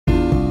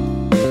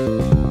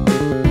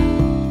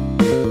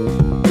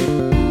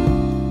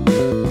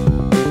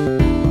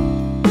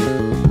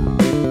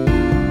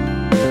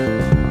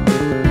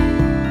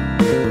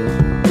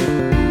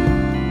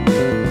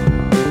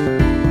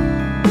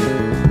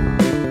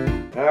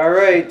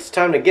Alright, it's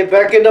time to get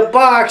back in the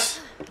box.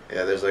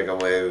 Yeah, there's like a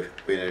way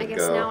we didn't go. I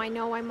guess now I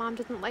know why Mom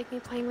didn't like me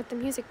playing with the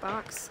music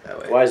box. That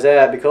way. Why is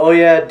that? Because, oh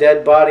yeah,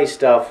 dead body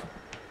stuff.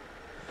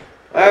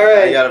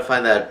 Alright. You gotta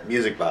find that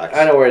music box.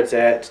 I know where it's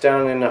at. It's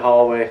down in the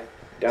hallway.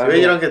 Down So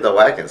here. you don't get the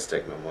whacking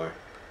stick no more.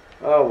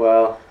 Oh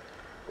well.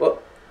 Well,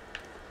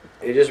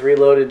 it just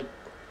reloaded.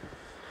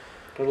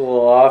 A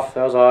little off.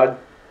 That was odd.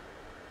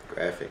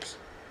 Graphics.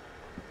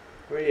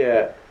 Where you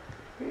at?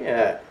 Where you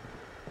at?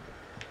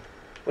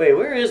 Wait,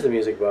 where is the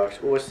music box?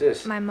 What's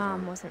this? My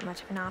mom wasn't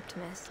much of an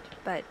optimist,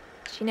 but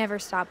she never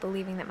stopped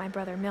believing that my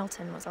brother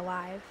Milton was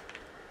alive.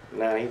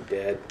 Nah, he's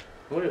dead.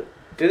 What?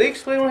 Did they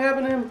explain what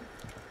happened to him?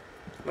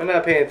 I'm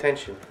not paying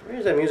attention.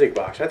 Where's that music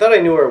box? I thought I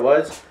knew where it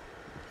was.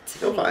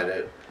 You'll find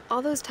it.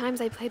 All those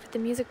times I played with the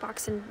music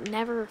box and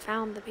never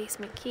found the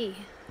basement key.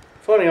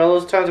 Funny, all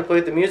those times I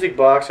played the music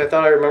box, I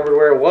thought I remembered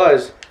where it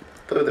was.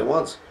 Play with it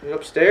once. Is it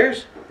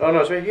upstairs? Oh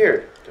no, it's right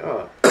here.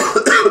 Oh.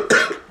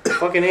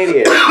 Fucking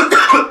idiot.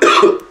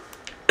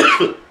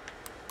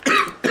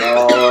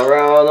 All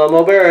around the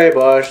mulberry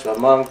bush, the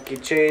monkey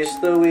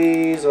chased the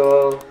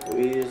weasel. The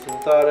weasel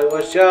thought it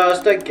was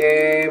just a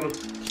game.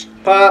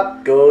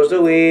 Pop goes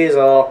the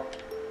weasel.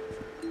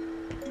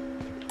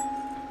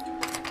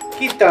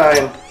 Keep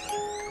time.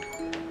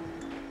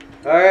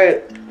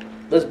 Alright,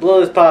 let's blow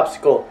this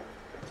popsicle.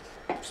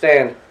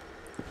 Stand.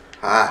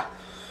 Ah.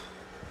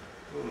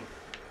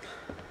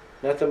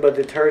 Nothing but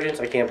detergents.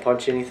 I can't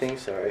punch anything,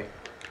 sorry.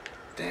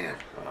 Damn.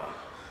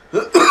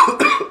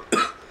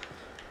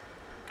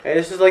 Hey,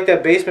 this is like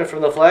that basement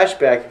from the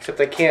flashback, except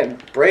I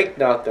can't break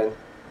nothing.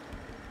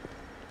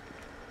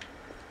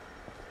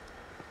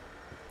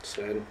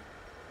 Sven.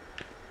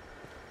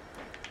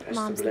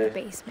 Mom said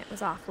the basement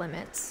was off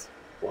limits.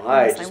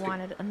 Why? Unless I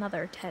wanted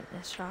another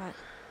tetanus shot.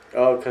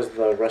 Oh, because of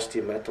the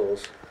rusty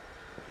metals.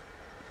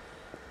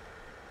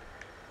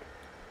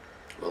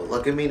 Well,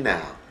 look at me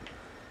now.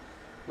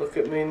 Look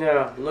at me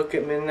now. Look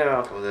at me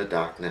now. Go to the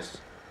darkness.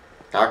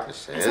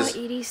 Darkness I says. saw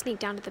Edie sneak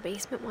down to the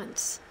basement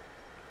once,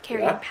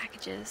 carrying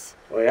packages.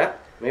 Oh yeah?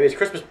 Maybe it's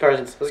Christmas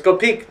presents. Let's go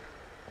peek.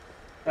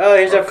 Oh,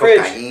 here's our fridge.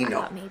 I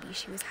thought maybe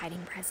she was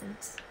hiding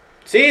presents.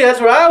 See, that's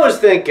what I was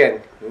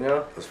thinking. You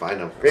know? Let's find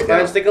them.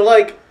 Grapevines think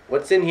alike.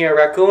 What's in here,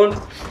 raccoon?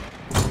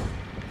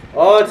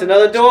 Oh, it's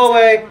another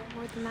doorway.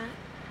 More than that.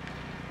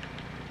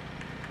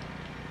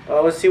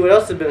 Oh, let's see what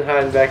else has been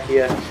hiding back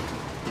here.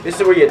 This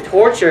is where you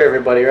torture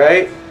everybody,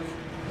 right?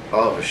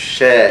 Oh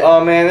shit.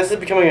 Oh man, this is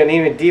becoming an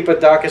even deeper,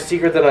 darker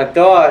secret than I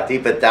thought.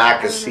 Deeper,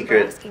 darkest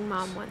secret. Asking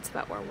Mom once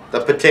about where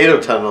The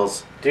potato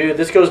tunnels. Dude,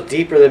 this goes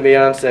deeper than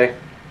Beyonce.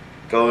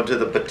 Go into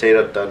the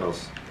potato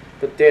tunnels.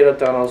 Potato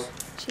tunnels.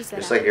 She said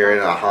It's like you're in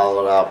a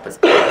hollowed out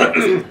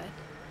potato.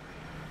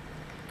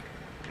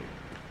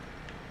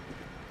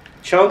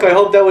 Chunk, I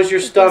hope that was your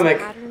stomach.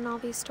 There's a pattern in all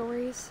these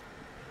stories.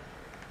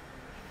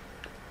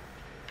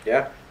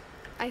 Yeah?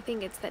 I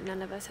think it's that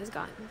none of us has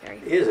gotten very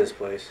far. What is this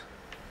place?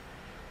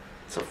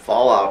 It's a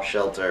fallout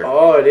shelter.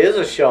 Oh, it is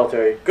a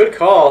shelter. Good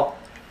call.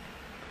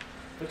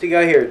 What's he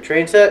got here?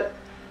 Train set?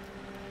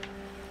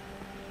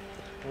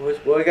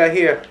 What do we got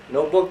here?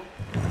 Notebook?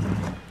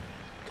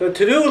 The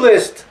to-do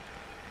list!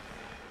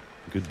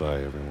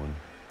 Goodbye, everyone.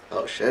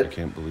 Oh I shit.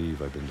 can't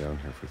believe I've been down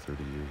here for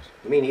 30 years.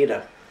 Me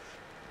neither.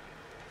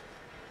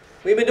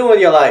 What you been doing with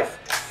your life?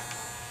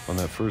 On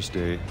that first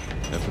day,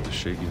 after the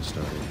shaking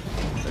started,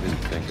 I didn't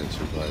think I'd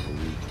survive a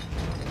week.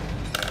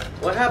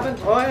 What happened?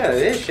 Oh yeah,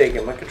 it is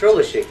shaking. My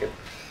controller's shaking.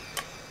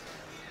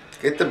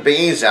 Get the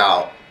beans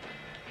out.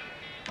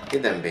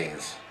 Get them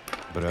beans.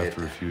 But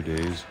after a few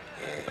days,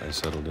 I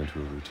settled into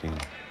a routine.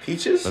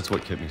 Peaches? That's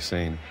what kept me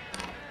sane.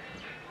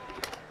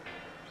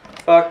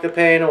 Fuck the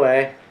pain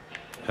away.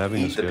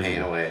 Having a Eat the pain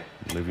schedule, away.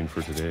 living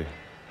for today.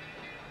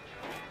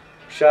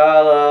 Sha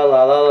la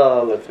la la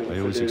la la. I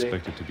always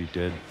expected to be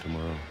dead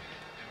tomorrow.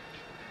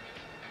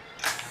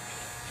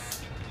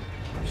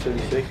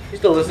 76. You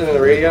still listening to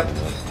the radio?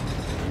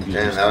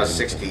 Damn, that was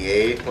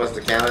 68 was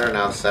the counter,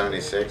 now it's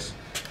 76.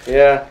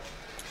 Yeah.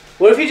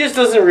 What if he just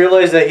doesn't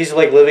realize that he's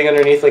like living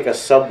underneath like a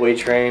subway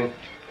train?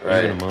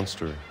 Right. Even a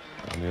monster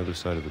on the other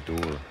side of the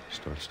door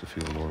starts to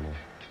feel normal.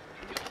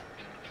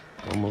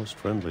 Almost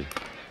friendly.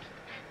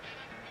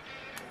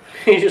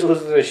 He just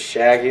listens to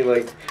Shaggy,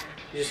 like,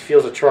 he just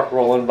feels a truck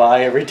rolling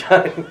by every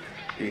time.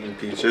 Eating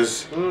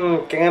peaches.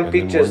 Canned And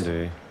peaches. then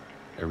one day,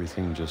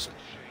 everything just...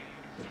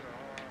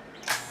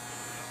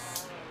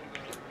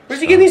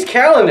 Where's he getting these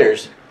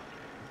calendars?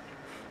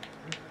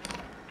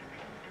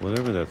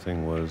 Whatever that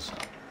thing was,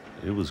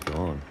 it was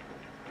gone.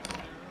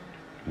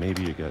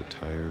 Maybe it got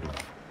tired of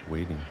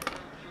waiting.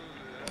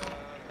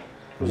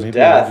 Or was maybe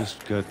death. I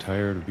just got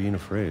tired of being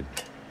afraid.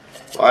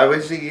 Why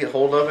was he get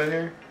hold of in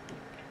here?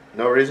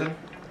 No reason?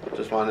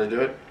 Just wanted to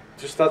do it?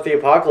 Just thought the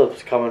apocalypse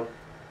was coming.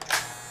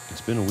 It's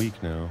been a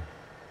week now,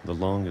 the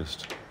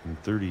longest in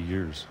 30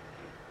 years.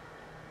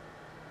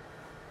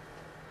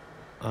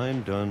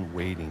 I'm done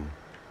waiting.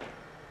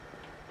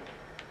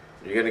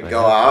 You're gonna I go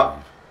have to out?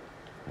 leave.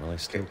 Well, I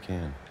still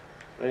can.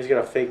 And he's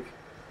got a fake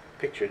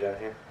picture down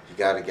here. You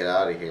gotta get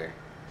out of here.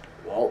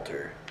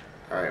 Walter.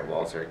 Alright,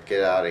 Walter,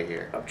 get out of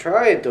here. I'm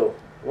trying though.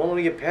 Won't let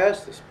me get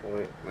past this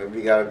point. Maybe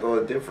you gotta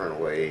go different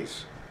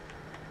ways.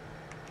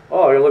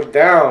 Oh, you look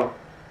down.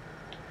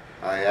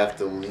 I have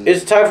to leave.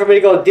 It's time for me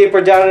to go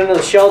deeper down into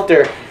the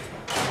shelter.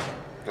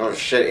 Oh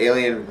shit,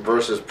 Alien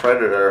versus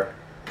Predator.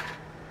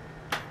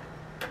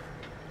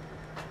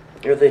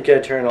 You think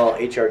I'd turn all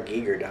H.R.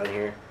 Giger down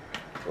here?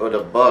 Oh, the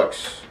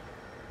Bucks.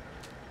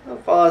 Oh,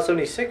 Fallout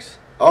 76.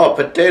 Oh,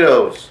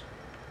 potatoes.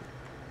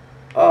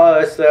 Oh,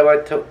 that's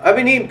that. I've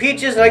been eating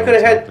peaches and I could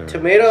have It's out had there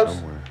tomatoes.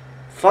 somewhere.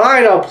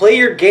 Fine, I'll play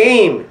your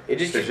game. It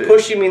just keeps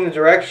pushing me in the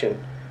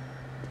direction.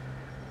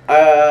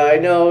 I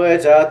know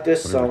it's out there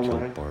Whatever somewhere.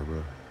 killed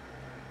Barbara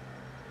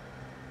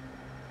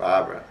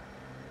Barbara.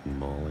 and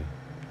Molly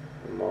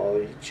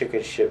Molly, you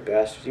chicken shit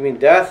bastard. You mean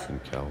death?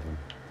 and Calvin.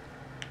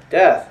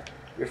 Death.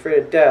 You're afraid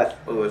of death.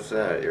 Oh, what's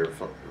that? Your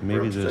Maybe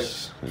broomstick?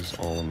 this is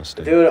all a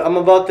mistake. Dude, I'm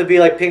about to be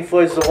like Pink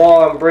Floyd's The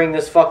Wall and bring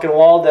this fucking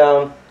wall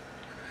down.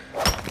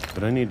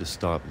 But I need to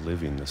stop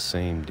living the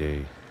same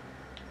day.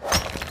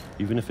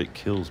 Even if it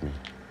kills me.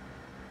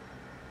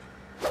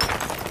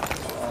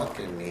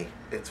 Fucking me.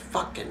 It's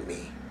fucking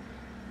me.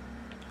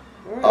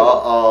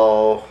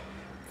 Uh-oh.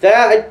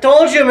 That, I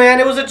told you, man,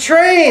 it was a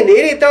train. The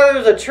idiot thought it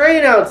was a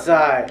train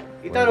outside.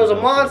 He thought it was a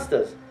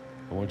monster.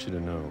 I want you to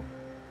know,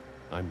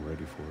 I'm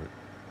ready for it.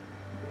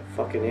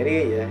 Fucking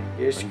idiot, yeah.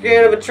 You're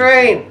scared of a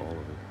train. All of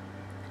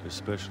it.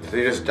 Especially. Did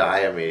he just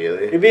die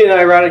immediately? It'd be an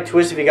ironic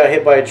twist if he got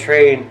hit by a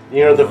train.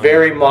 You know, the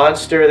very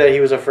monster that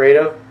he was afraid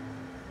of?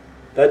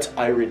 That's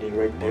irony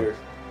right there.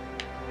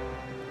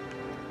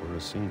 Or a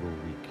single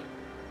week.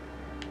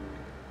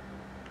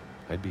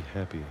 I'd be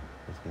happy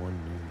with one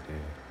new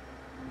day.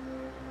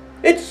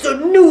 It's a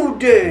new I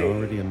day!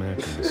 already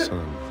imagine the sun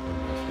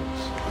on my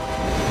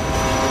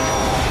face.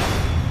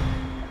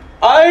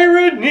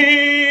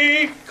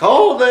 Irony!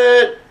 Called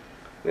it!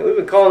 Man, we've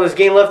been calling this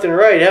game left and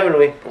right, haven't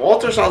we?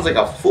 Walter sounds like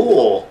a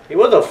fool. He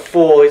was a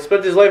fool. He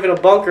spent his life in a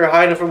bunker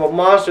hiding from a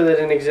monster that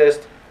didn't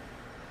exist.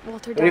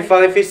 Walter When he died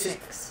finally when faced he was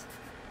his... 6.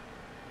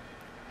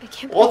 I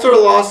can't Walter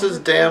believe lost they his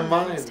were damn down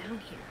mind. down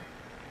here.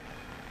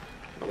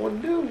 No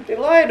one knew. They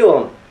lied to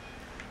him.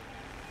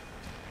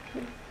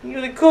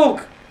 You're the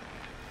kook.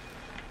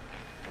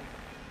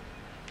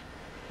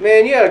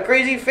 Man, you had a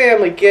crazy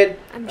family, kid.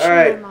 I'm sure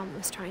Alright, my mom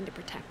was trying to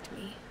protect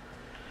me.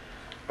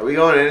 Are we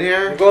going in I'm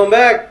here? going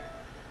back.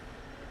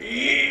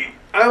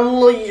 I'm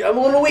a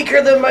little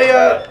weaker than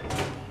my,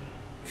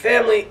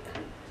 family.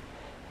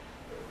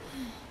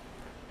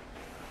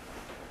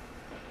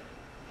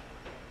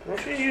 Why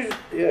should you...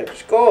 Yeah,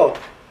 just go.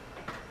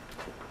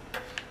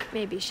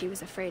 Maybe she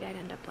was afraid I'd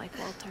end up like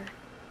Walter.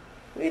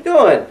 What are you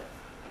doing?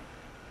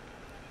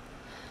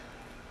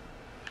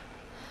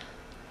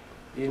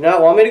 You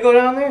not want me to go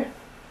down there?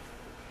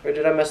 Or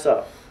did I mess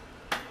up?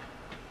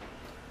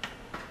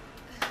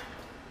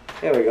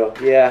 There we go.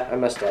 Yeah, I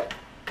messed up.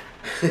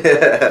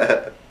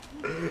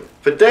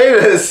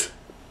 Potatoes!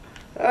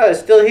 Ah, it's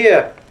still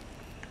here.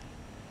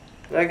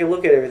 Now I can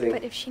look at everything.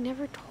 But if she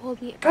never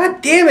told me...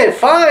 God damn it,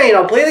 fine,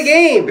 I'll play the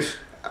game.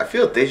 I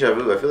feel deja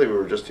vu. I feel like we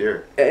were just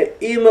here.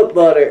 Eat my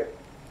butter.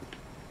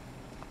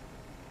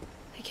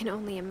 I can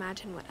only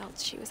imagine what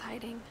else she was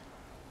hiding.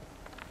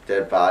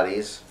 Dead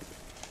bodies.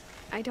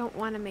 I don't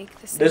want to make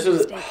the same This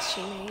is- mistakes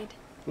she made.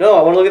 No,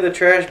 I want to look at the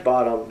trash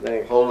bottom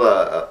thing. Hold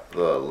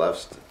the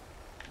left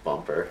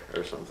bumper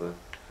or something.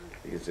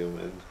 You can zoom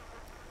in.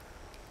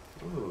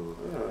 Ooh.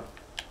 Oh.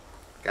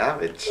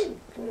 Garbage.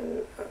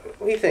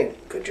 What do you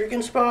think? Good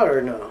drinking spot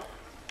or no?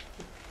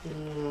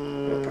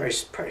 Mm.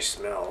 Probably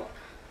smell.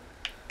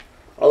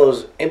 All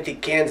those empty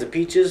cans of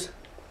peaches.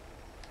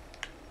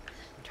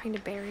 Trying to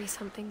bury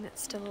something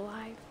that's still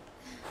alive.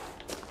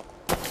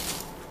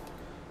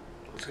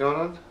 What's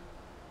going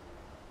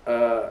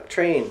on?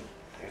 Train,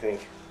 I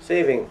think.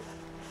 Saving.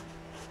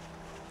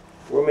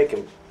 We're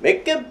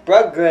making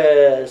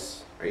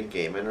progress. Are you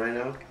gaming right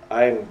now?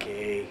 I'm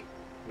gaming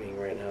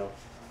right now.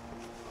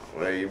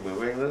 Why are you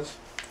moving this?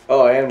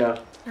 Oh, I am now.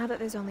 Now that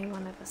there's only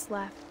one of us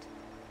left.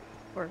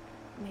 Or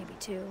maybe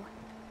two.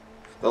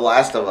 The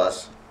Last of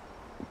Us.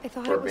 I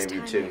thought Or it was maybe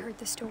time two. I heard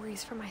the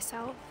stories for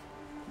myself.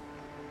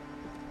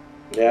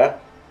 Yeah?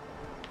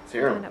 Let's I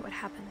hear found 'em. out what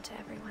happened to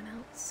everyone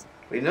else.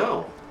 We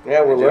know.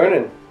 Yeah, we're We do.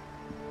 learning.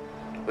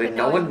 Wait, But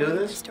no knowing one knew only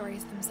this? The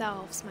stories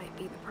themselves might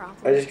be the problem.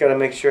 I just gotta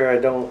make sure I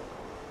don't,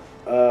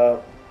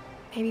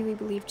 Maybe we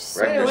believed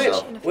so Wreck much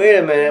yourself. in a Wait a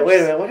few minute, years. wait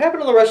a minute. What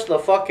happened to the rest of the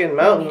fucking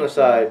mountain on the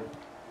side?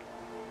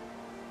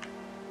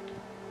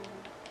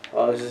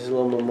 Oh, this is a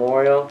little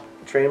memorial.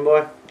 Train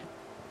boy?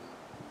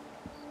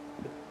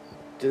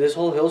 Did this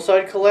whole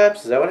hillside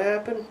collapse? Is that what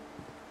happened?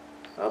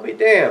 I'll be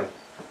damned.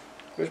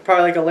 It was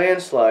probably like a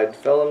landslide.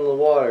 Fell into the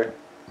water.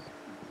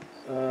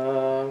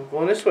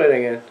 Going this way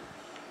again.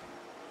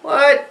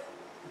 What?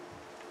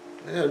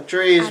 Yeah,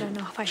 trees. I don't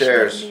know if I should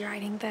chairs. even be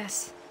writing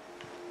this.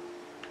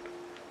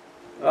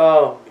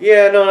 Oh,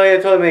 yeah, no,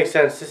 it totally makes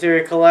sense. This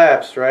area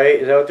collapsed, right?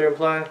 Is that what they're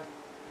implying?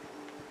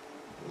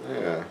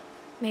 Yeah.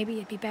 Maybe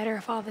it'd be better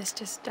if all this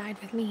just died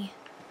with me.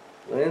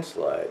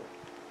 Landslide.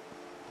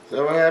 Is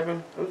that what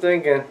happened? I'm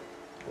thinking.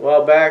 A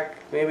while back,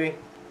 maybe.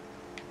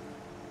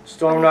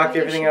 Storm But I knocked thought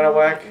you everything should out of know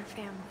about whack. your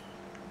family.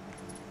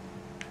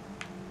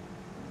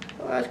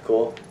 Oh, that's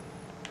cool.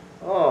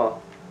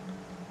 Oh,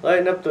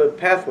 lighten up the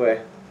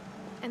pathway.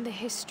 And the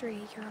history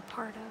you're a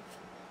part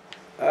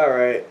of.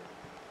 Alright.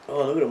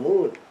 Oh, look at the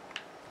moon.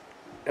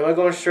 Am I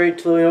going straight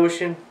to the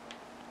ocean?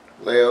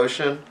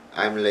 Laotian?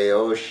 I'm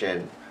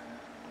Laotian.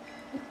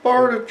 What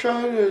part of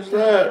China is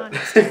that?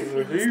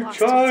 Are you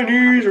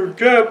Chinese or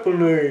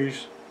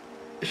Japanese?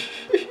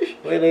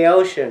 Wait, the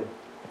ocean.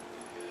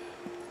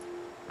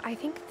 I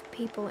think the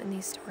people in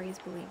these stories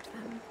believed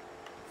them.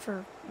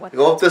 For what?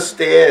 Go up the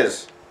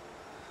stairs.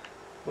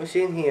 What's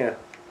in here?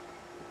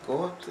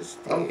 Go up the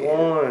stairs. I'm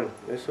going.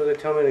 That's where they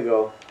tell me to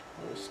go.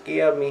 Don't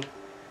scare me.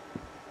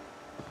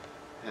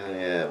 Oh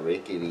yeah,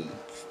 rickety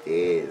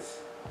stairs.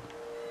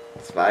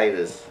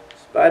 Spiders.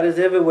 Spiders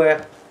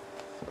everywhere.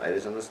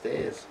 Spiders on the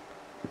stairs.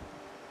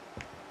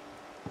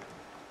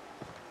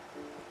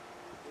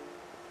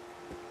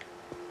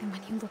 And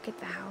when you look at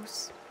the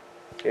house,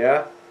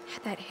 Yeah?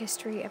 had that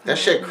history of That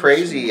shit imagination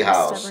crazy and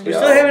house, stubborn We yo.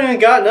 still haven't even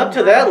gotten up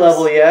to that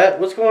level yet.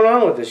 What's going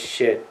on with this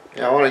shit?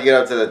 Yeah, I want to get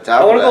up to the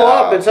top. I want to of go that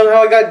up, and house.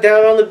 somehow I got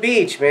down on the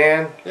beach,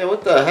 man. Yeah,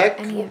 what the heck?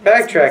 Any of it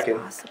Backtracking. seems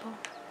possible.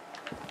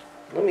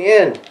 Let me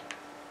in.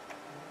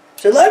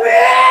 So let me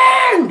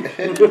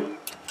in!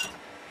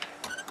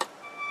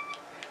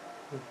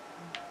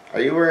 Are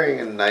you wearing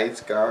a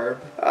knight's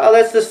garb? Oh,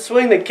 that's the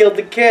swing that killed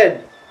the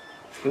kid.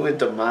 You went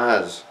to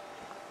Maz.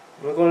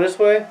 Am I going this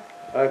way?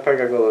 I probably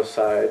gotta go to the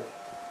side.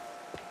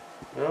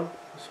 No?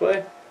 This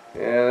way?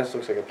 Yeah, this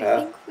looks like a I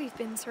path. think we've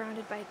been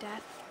surrounded by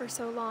death for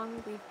so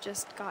long, we've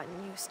just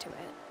gotten used to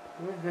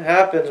it. It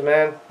happens,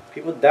 man.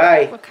 People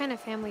die. What kind of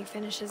family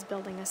finishes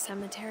building a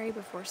cemetery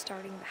before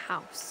starting the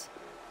house?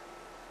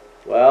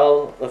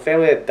 Well, the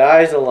family that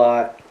dies a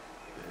lot.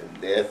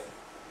 Death.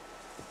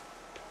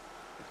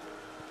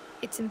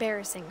 It's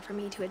embarrassing for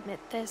me to admit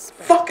this,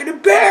 but Fucking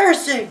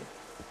embarrassing!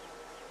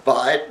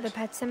 But the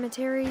pet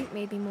cemetery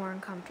made me more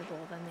uncomfortable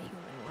than the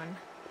human one.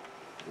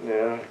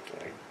 Yeah,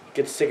 I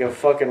get sick of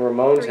fucking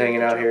Ramones 3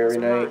 hanging out here every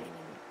individuals were night. mine,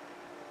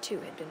 and 2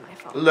 had been my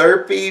fault.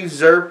 Lurpy,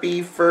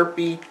 Zerpy,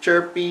 Furpy,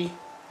 Chirpy,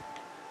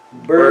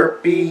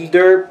 Burpy,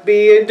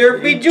 Derpy, and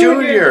Derpy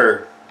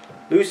Jr.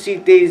 Lucy,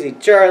 Daisy,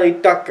 Charlie,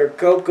 Tucker,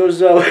 Coco,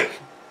 Zoe.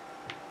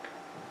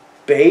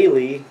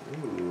 Bailey.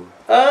 Ooh.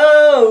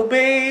 Oh,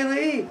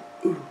 Bailey.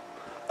 Ooh.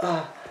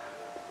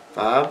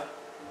 Bob,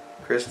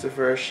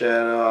 Christopher,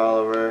 Shadow,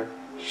 Oliver.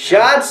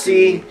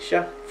 Shotzi.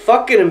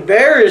 Fucking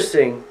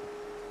embarrassing.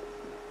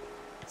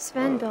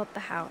 Sven built the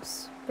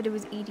house, but it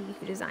was Edie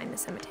who designed the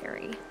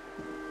cemetery.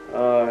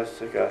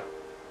 It's like a...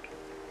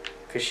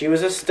 Because she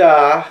was a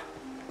star.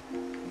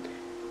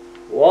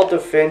 Walter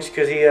Finch,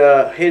 because he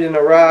hid in a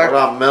What rock.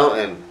 about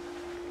Milton?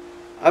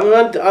 I'm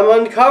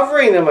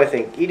uncovering them, I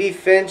think. Edie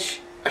Finch.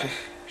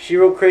 She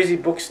wrote crazy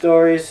book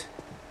stories.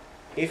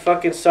 He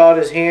fucking sawed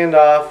his hand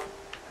off.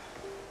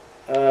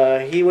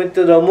 He went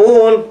to the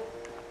moon.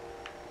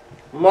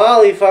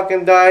 Molly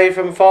fucking died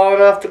from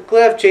falling off the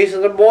cliff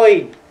chasing a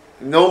boy.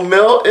 No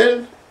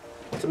Milton?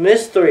 It's a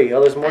mystery.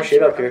 Oh, there's more I'm shit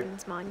sure up here.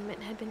 Odin's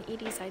monument had been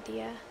Edie's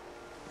idea.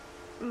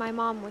 My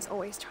mom was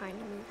always trying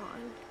to move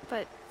on,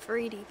 but for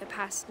Edie, the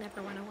past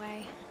never went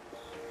away.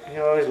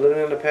 You're always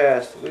living in the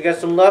past. We got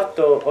some left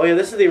though. Oh yeah,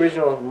 this is the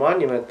original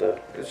monument though.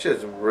 It's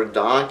just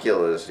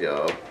redonkulous,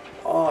 yo.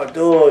 Oh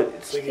dude,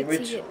 it's She like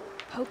could see it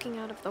poking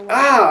out of the wall.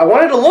 Ah, I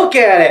wanted to look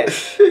at it.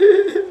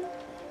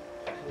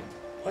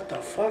 What the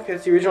fuck?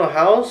 That's the original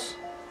house?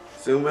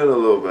 Zoom in a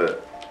little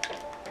bit.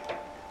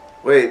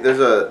 Wait, there's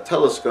a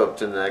telescope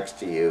to next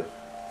to you.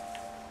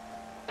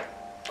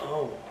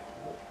 Oh.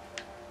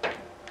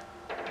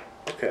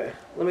 Okay.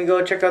 Let me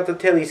go check out the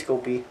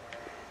telescopy.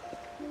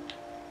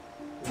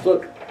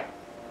 Look.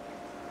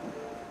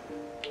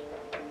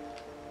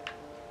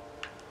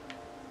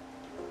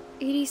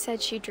 Edie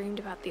said she dreamed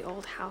about the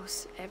old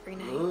house every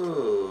night.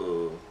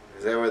 Ooh.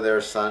 Is that where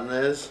their son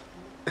is?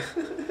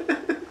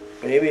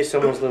 Maybe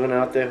someone's living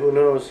out there. Who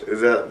knows?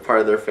 Is that part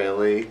of their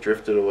family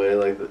drifted away?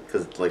 Like,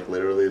 because like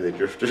literally they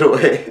drifted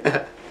away.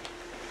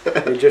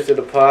 They drifted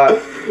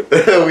apart.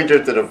 We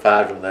drifted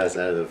apart from that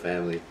side of the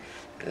family.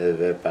 And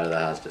that part of the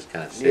house just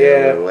kind of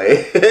sailed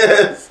away.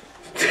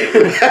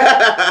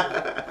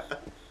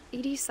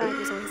 Edie's side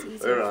was always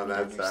easier. We were for on me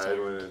to that side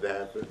understand. when it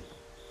happened.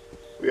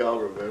 We all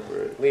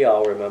remember it. We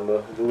all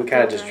remember. We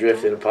kind of just The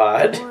drifted older I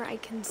apart. get, the more I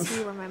can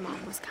see where my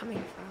mom was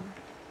coming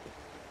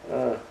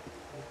from.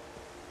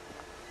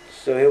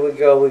 So here we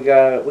go. We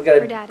got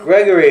Her dad had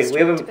Gregory. been We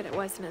haven't. strict, but it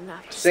wasn't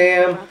enough to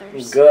Sam, save her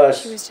brothers.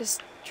 Gus. She was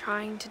just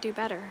trying to do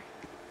better.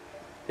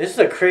 This is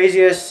a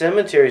crazy ass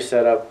cemetery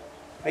setup.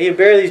 How you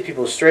bury these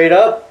people straight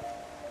up?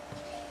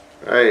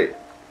 Right.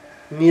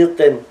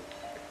 Milton.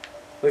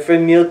 My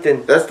friend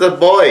Milton. That's the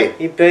boy.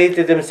 He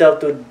painted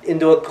himself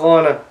into a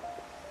corner.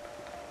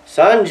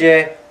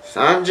 Sanjay.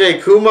 Sanjay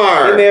He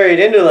Kumar. married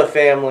into the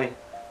family.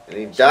 And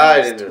he She died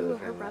lost into 2 the of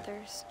her family.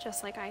 brothers,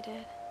 just like I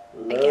did. I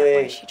Louis.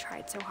 get why she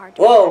tried so hard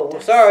to Whoa, protect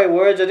us. sorry,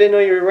 words. I didn't know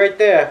you were right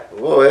there.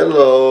 Whoa,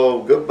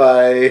 hello.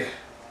 Goodbye.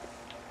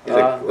 He's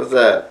like, what's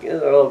that?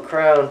 Here's a little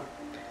crown.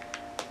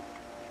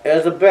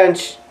 There's a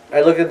bench.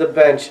 I look at the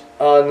bench.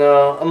 Oh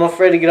no, I'm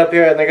afraid to get up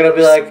here, and they're gonna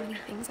be So like, many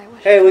things I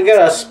wish "Hey, I we could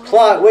got a say to my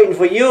plot mom. waiting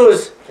for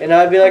yous," and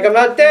I'd be like, "I'm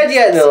not dead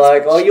yet," and they're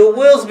like, "Oh, you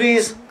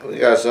Willsbees." We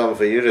got something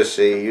for you to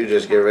see. You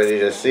just get ready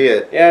to see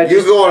it. Yeah, you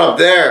just- going up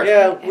there.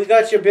 Yeah, we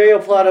got your burial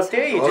plot up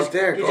there. You Go just, up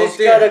there, you go just up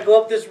there. gotta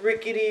go up this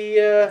rickety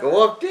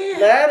Go up there.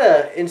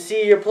 ladder and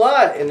see your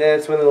plot. And then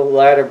it's when the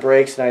ladder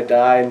breaks and I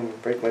die and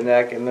break my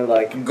neck, and they're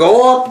like,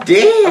 Go up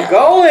there. "I'm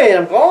going,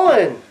 I'm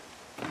going."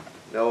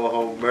 No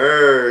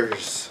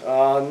homers.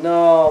 Oh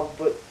no,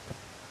 but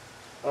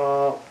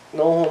no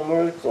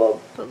homework club.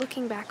 But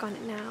looking back on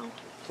it now,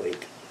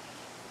 Wait.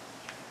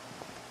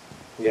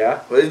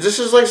 Yeah. Well, this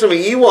is like some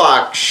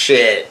Ewok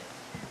shit.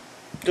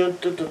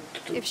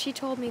 if she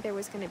told me there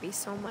was going to be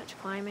so much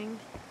climbing,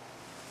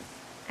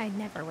 I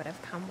never would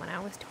have come when I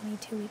was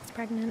 22 weeks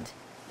pregnant.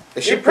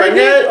 Is she You're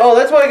pregnant? Oh,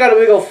 that's why I got a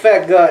big old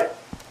fat gut.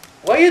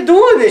 Why are you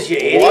doing this, you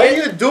idiot? Why are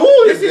you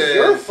doing This is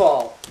your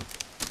fault.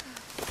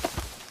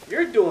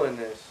 You're doing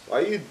this. Why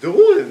are you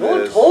doing No one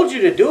this? told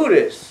you to do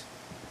this.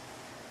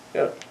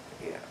 Yeah.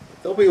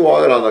 Don't be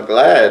walking on the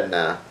glad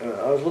now.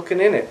 I was looking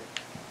in it.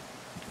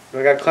 Do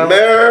I got to climb up?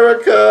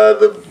 America,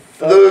 the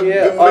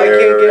Yeah. Oh,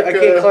 America. I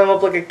can't climb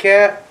up like a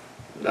cat?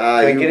 Nah,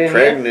 Can I you get in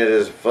pregnant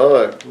as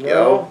fuck, No.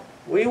 yo.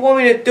 What do you want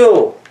me to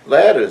do?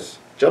 Ladders.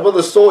 Jump on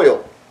the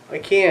soil. I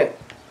can't.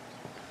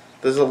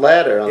 There's a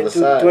ladder on the Do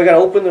side. I got to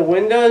open the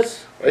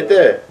windows? Right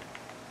there.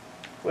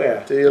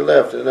 Where? To your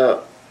left and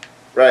up.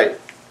 Right.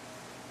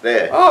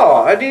 There.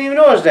 Oh, I didn't even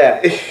notice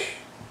that.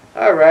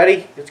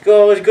 Alrighty. Let's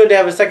go. It's good to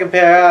have a second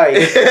pair of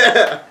eyes.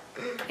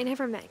 I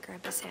never met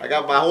Grandpa Sam. I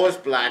got my horse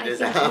I blinders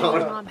think he and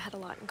my out. mom had a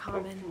lot in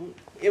common.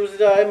 It was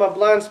in my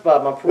blind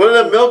spot. My What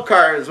are the milk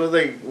cartons? What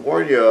they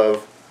warn you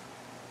of?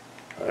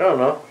 I don't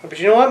know. But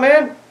you know what,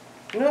 man?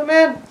 You know what,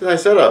 man? What's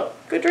nice setup?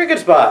 Good drinking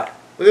spot.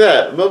 Look at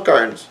that. Milk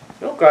cartons.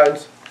 Milk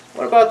cartons.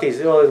 What about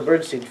these? Oh, the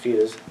bird seed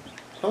feeders.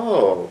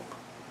 Oh.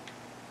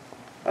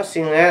 I've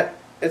seen that.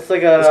 It's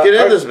like a. Let's get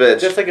in this bitch.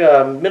 Just like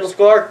a middle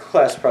school art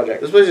class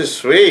project. This place is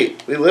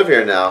sweet. We live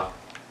here now.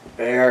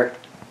 Bear.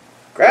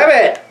 Grab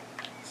it!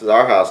 This is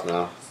our house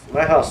now.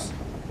 My house.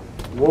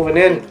 Moving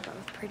They in. were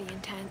both pretty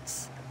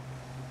intense.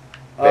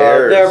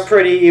 Bears. They're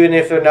pretty even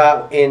if they're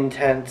not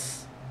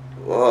intense.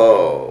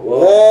 Whoa.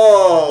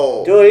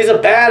 Whoa. Dude, he's a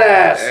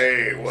badass.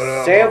 Hey, what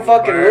up? Sam I'm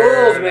fucking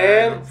rules, man.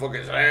 man. I'm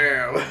fucking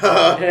Sam.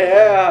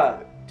 Yeah.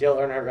 Dale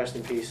Earnhardt, rest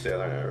in peace.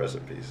 Taylor, rest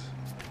in peace.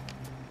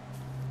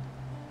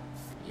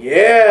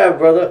 Yeah,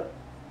 brother.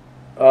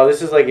 Oh,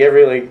 this is like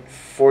every like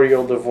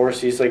 40-year-old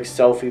divorcee's like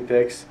selfie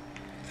pics.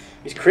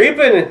 He's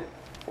creeping.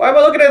 Why am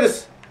I looking at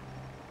this?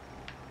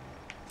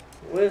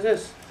 What is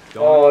this?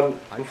 Oh,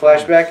 I'm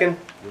flashbacking.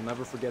 You'll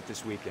never forget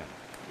this weekend.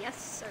 Yes,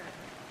 sir.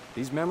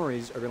 These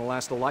memories are going to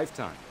last a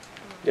lifetime.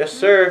 Yes,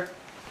 sir.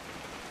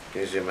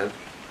 Can you zoom in?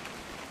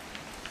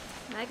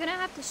 Am I gonna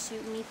have to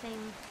shoot anything?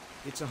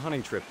 It's a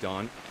hunting trip,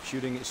 Dawn.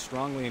 Shooting is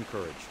strongly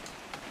encouraged.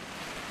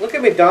 Look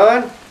at me,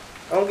 Don.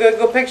 I'm gonna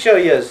go picture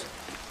yous.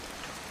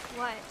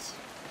 What?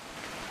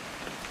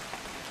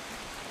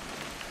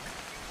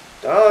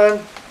 Don.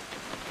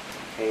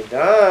 Hey,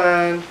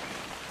 Don.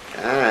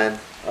 Don.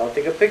 I'll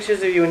take a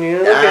pictures of you when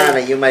you're Don, are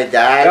looking. you my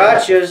dad?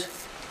 Gotchas.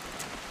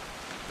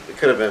 It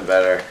could have been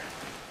better.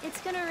 It's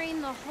gonna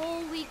rain the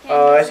whole weekend.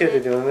 Oh, I see isn't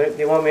what they're it? doing.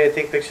 They want me to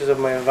take pictures of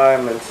my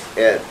environments.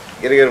 Yeah,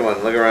 get a good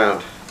one. Look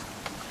around.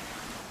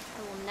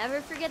 I will never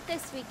forget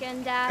this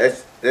weekend, Dad.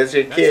 That's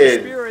your That's the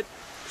kid. spirit.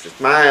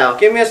 Smile.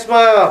 Give me a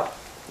smile.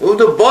 Move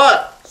the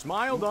butt.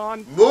 Smile,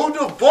 Dawn. Move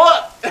the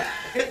butt.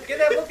 Get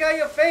that look out of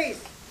your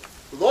face.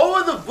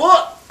 Lower the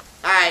butt.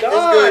 Alright, that's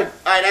Don. good.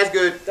 Alright, that's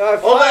good. Don,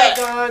 Hold fine, that.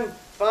 Don.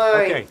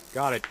 Fine. Okay,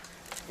 got it.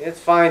 It's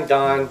fine,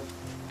 Don.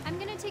 I'm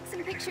gonna take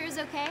some pictures,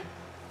 okay?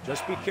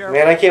 Just be careful.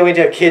 Man, I can't wait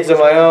to have kids of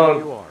my own.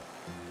 You are.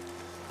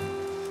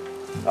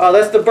 Oh,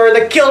 that's the bird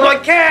that killed my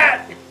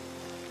cat!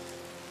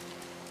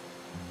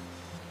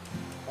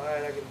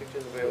 Fine, I get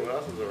pictures of Wait, it. what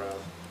else is around?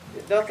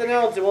 There's nothing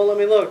else. It won't let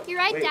me look. You're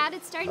right, Wait. Dad.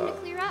 It's starting to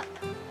clear up.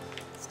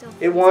 Still.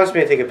 It wants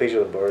me to take a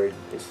picture of the bird.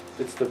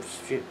 It's the...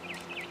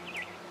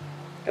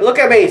 Hey, look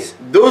at me!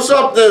 Do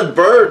something,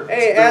 bird.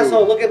 Hey, Dude.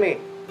 asshole, look at me.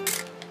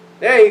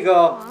 There you go.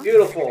 Aw.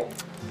 Beautiful.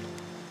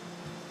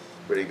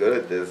 Pretty good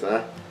at this,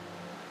 huh?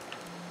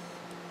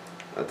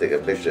 I'll take a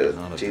picture of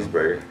Not a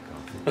cheeseburger.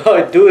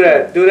 Oh, do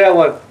that. Do that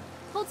one.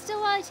 Hold still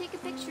while I take a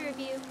picture of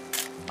you.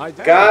 I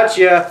did.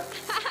 Gotcha.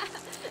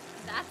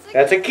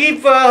 That's a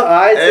keeper.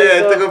 I Hey,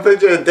 I took a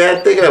picture of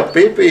Dad taking a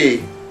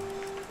pee-pee.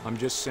 I'm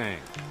just saying.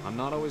 I'm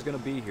not always going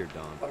to be here,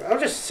 Dawn. I'm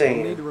just You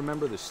need to saying.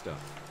 remember this stuff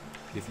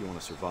if you want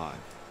to survive.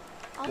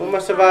 I'll What be am I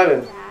fine,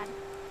 surviving? Dad.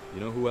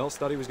 You know who else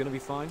thought he was going to be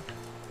fine?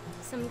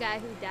 Some guy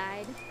who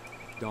died.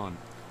 Dawn,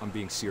 I'm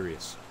being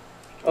serious.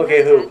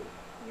 Okay, who?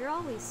 You're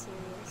always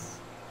serious.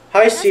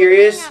 Hi, Doesn't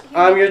Sirius. hang out here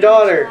I'm your making me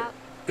daughter. chill out.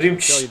 To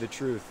tell you the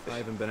truth, I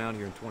haven't been out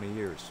here in 20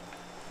 years.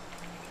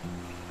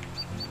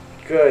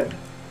 Good.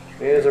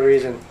 Maybe there's a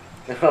reason.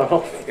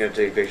 Oh, You're gonna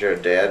take a picture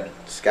of Dad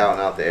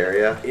scouting out the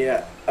area.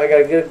 yeah. I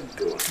gotta get.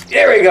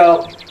 There we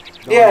go.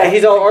 Yeah,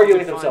 he's all Think you arguing could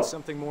with find himself.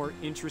 Something more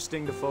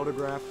interesting to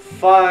photograph.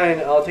 Fine,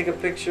 I'll take a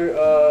picture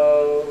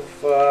of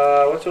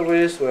what's over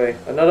this way?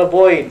 Another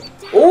Boyd.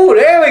 Oh,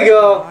 there we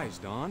go. Eyes,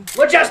 Don.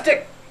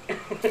 Majestic. I'm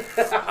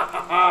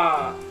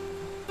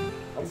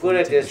good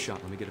at Take a this.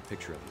 shot. Let me get a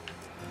picture of it.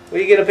 What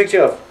do you get a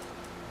picture of?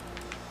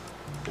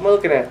 What am I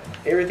looking at?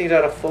 Everything's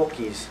out of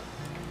fokies.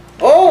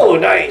 Oh,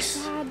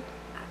 nice. Dad,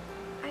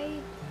 I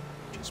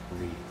Just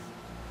breathe.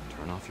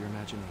 Turn off your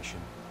imagination.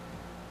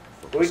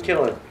 What are we Focus on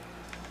killing?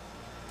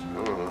 I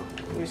don't know.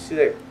 Let me see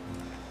that.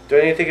 Do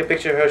I need to take a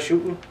picture of her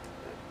shooting?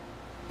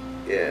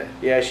 Yeah.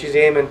 Yeah, she's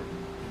aiming.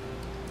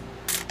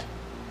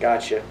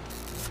 Gotcha.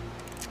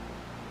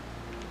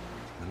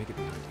 Let me get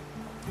behind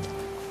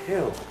you.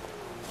 Ew.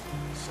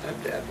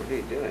 Stepdad, what are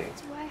you doing?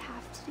 do I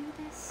have to do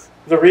this?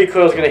 The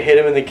recoil's gonna hit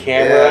him in the Yeah,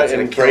 camera it's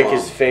and gonna kill break him.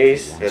 his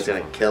face. It's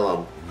gonna kill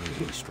him. You need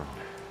to be strong.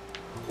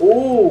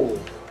 Ooh.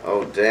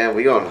 Oh damn,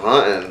 we going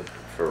hunting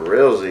for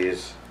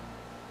realsies.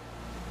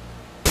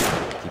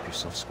 Keep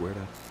yourself squared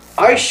up.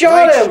 I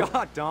shot Great him!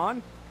 shot,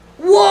 Don.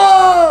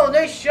 Whoa!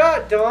 Nice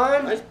shot,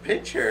 Don! Nice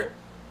picture.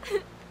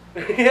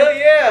 Hell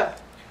yeah!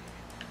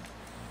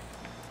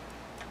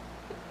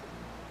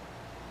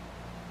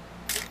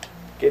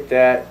 Get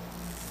that.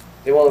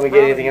 They won't let me get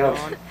Proud of anything you, else.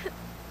 Don.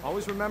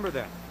 Always remember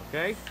that,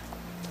 okay?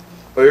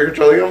 Oh, you're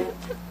controlling him?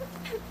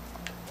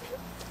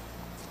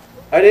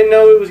 I didn't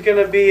know it was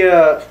gonna be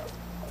a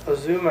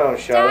zoom out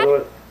shot. Dad?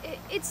 What?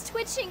 It's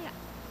twitching.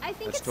 I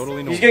think That's it's totally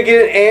normal. He's gonna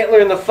get an antler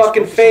in the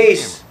fucking Just focus on the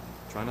face. camera.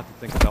 Try not to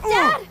think about.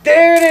 Dad!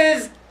 There it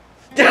is!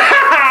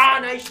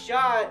 Nice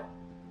shot!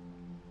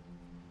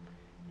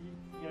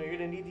 You know, you're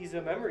gonna need these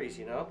memories,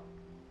 you know?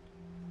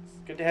 It's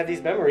good to have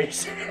these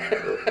memories.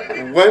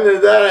 When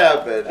did that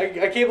happen?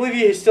 I can't believe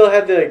you still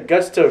had the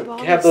guts to Of all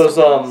have these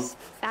those, stories,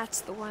 that's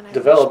the one I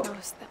developed. wish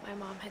most that my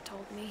mom had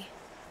told me.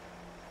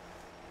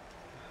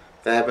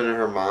 That happened to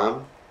her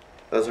mom?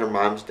 That was her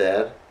mom's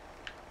dad?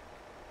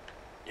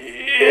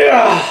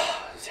 Yeah!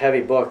 It's a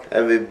heavy book.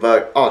 Heavy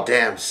buck. Oh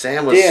damn,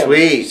 Sam was Damn,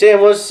 sweet.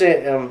 Sam was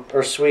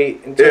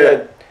sweet until Yeah.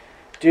 that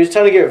dude's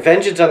trying to get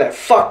vengeance on that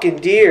fucking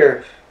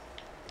deer.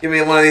 Give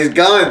me one of these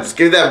guns.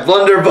 Give me that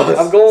blunderbuss.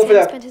 I'm going for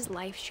Sam that. spent his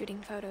life shooting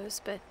photos,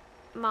 but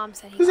Mom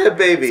said he Who's got that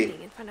baby? nervous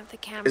being in front of the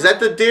camera. Is that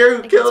the deer who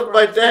and gets killed my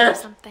worried or dad?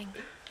 something.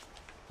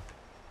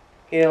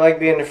 He didn't like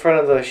being in front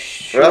of the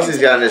What else he's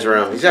got in his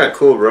room? He's got a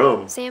cool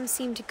room. Sam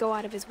seemed to go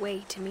out of his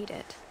way to meet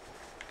it.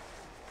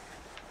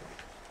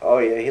 Oh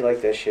yeah, he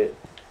liked that shit.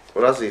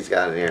 What else he's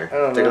got in here? I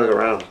don't Take know. a look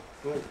around.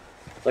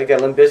 Like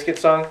that Limp Bizkit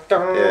song.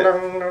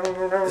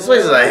 This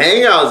place is a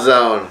hangout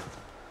zone.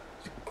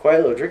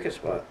 Quiet little drinking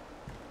spot.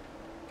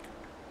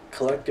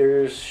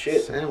 Collectors,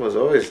 shit. Sam was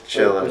always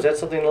chilling. Was that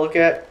something to look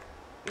at?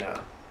 No.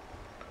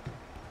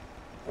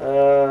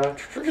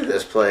 Look at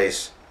this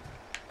place.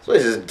 This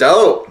place is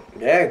dope.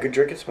 Yeah, good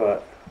drinking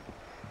spot.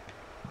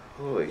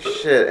 Holy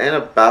shit. And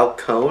a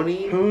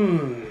balcony?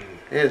 Hmm.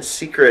 And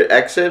secret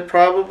exit,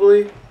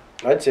 probably?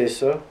 I'd say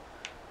so.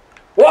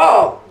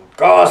 Whoa!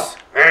 Goss!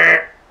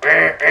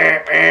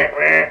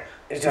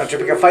 It's not to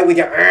pick a fight with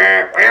you.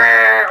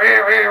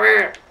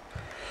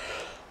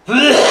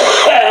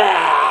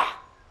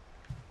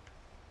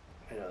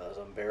 I know, that was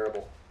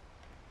unbearable.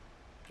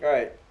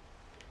 Alright.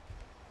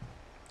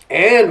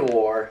 And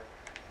war.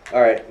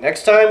 Alright,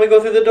 next time we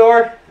go through the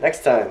door?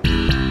 Next time.